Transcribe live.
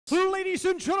Ladies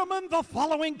and gentlemen, the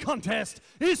following contest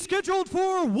is scheduled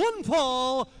for one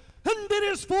fall, and it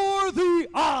is for the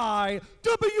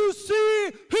IWC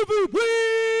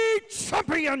Heavyweight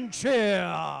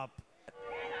Championship.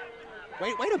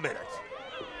 Wait a minute.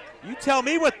 You tell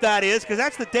me what that is, because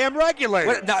that's the damn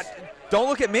Regulators. Wait, no, don't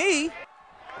look at me.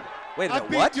 Wait a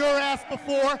minute, what? I beat your ass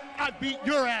before. I beat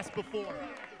your ass before.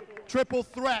 Triple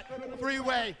threat,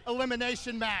 three-way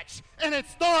elimination match. And it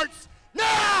starts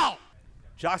now!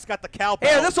 Jock's got the cowbell.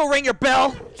 Here, this'll ring your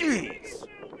bell. Jeez.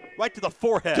 Right to the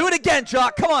forehead. Do it again,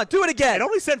 Jock. Come on, do it again. It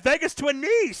only sent Vegas to a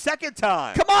knee, second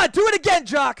time. Come on, do it again,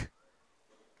 Jock.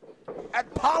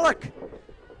 And Pollock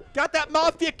got that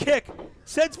mafia kick.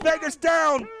 Sends Vegas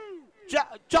down.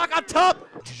 Jock on top.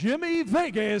 Jimmy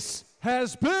Vegas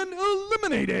has been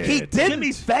eliminated. He didn't.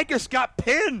 Jimmy Vegas got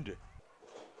pinned.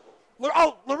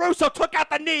 LaRusso took out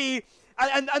the knee,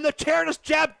 and the chair just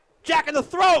jabbed Jack in the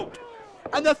throat.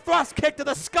 And the thrust kick to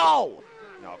the skull.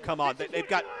 No, come on. They've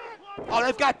got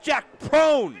Jack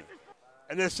prone.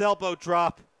 And this elbow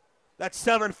drop. That's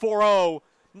 7-4-0.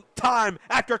 Time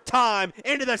after time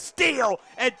into the steel.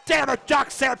 And damn it, Jock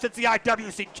Samson's the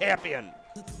IWC champion.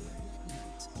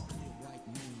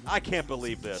 I can't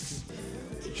believe this.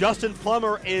 Justin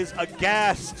Plummer is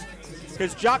aghast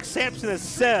because Jock Samson has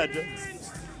said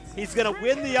he's going to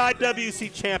win the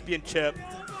IWC championship.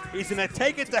 He's going to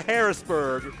take it to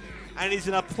Harrisburg. And he's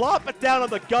going to plop it down on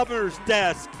the governor's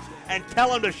desk and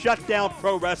tell him to shut down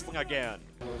pro wrestling again.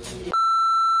 What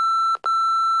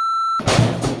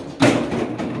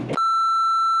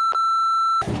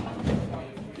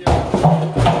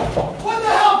the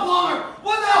hell, Plummer?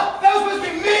 What the hell? That was supposed to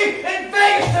be me in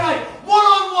Vegas tonight.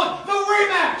 One-on-one, the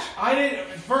rematch.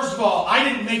 First of all, I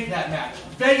didn't make that match.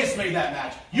 Vegas made that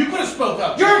match. You could have spoke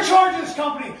up. You're in charge of this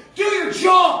company. Do your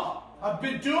job. I've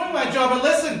been doing my job, but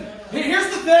listen,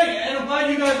 here's the thing, and I'm glad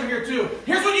you guys are here too.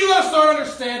 Here's what you gotta start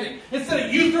understanding. Instead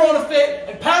of you throwing a fit,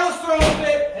 and Palace throwing a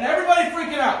fit, and everybody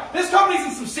freaking out, this company's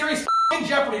in some serious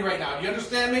jeopardy right now. Do you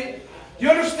understand me? Do you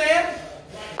understand?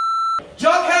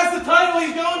 Jock has the title,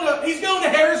 he's going to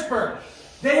Harrisburg.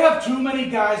 They have too many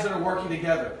guys that are working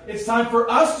together. It's time for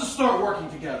us to start working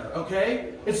together,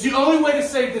 okay? It's the only way to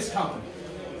save this company.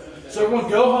 So everyone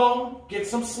go home, get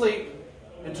some sleep,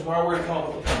 and tomorrow we're going to come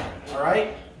up with a plan, all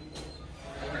right?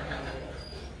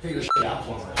 Figure shit out,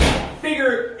 Plummer.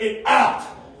 Figure it out!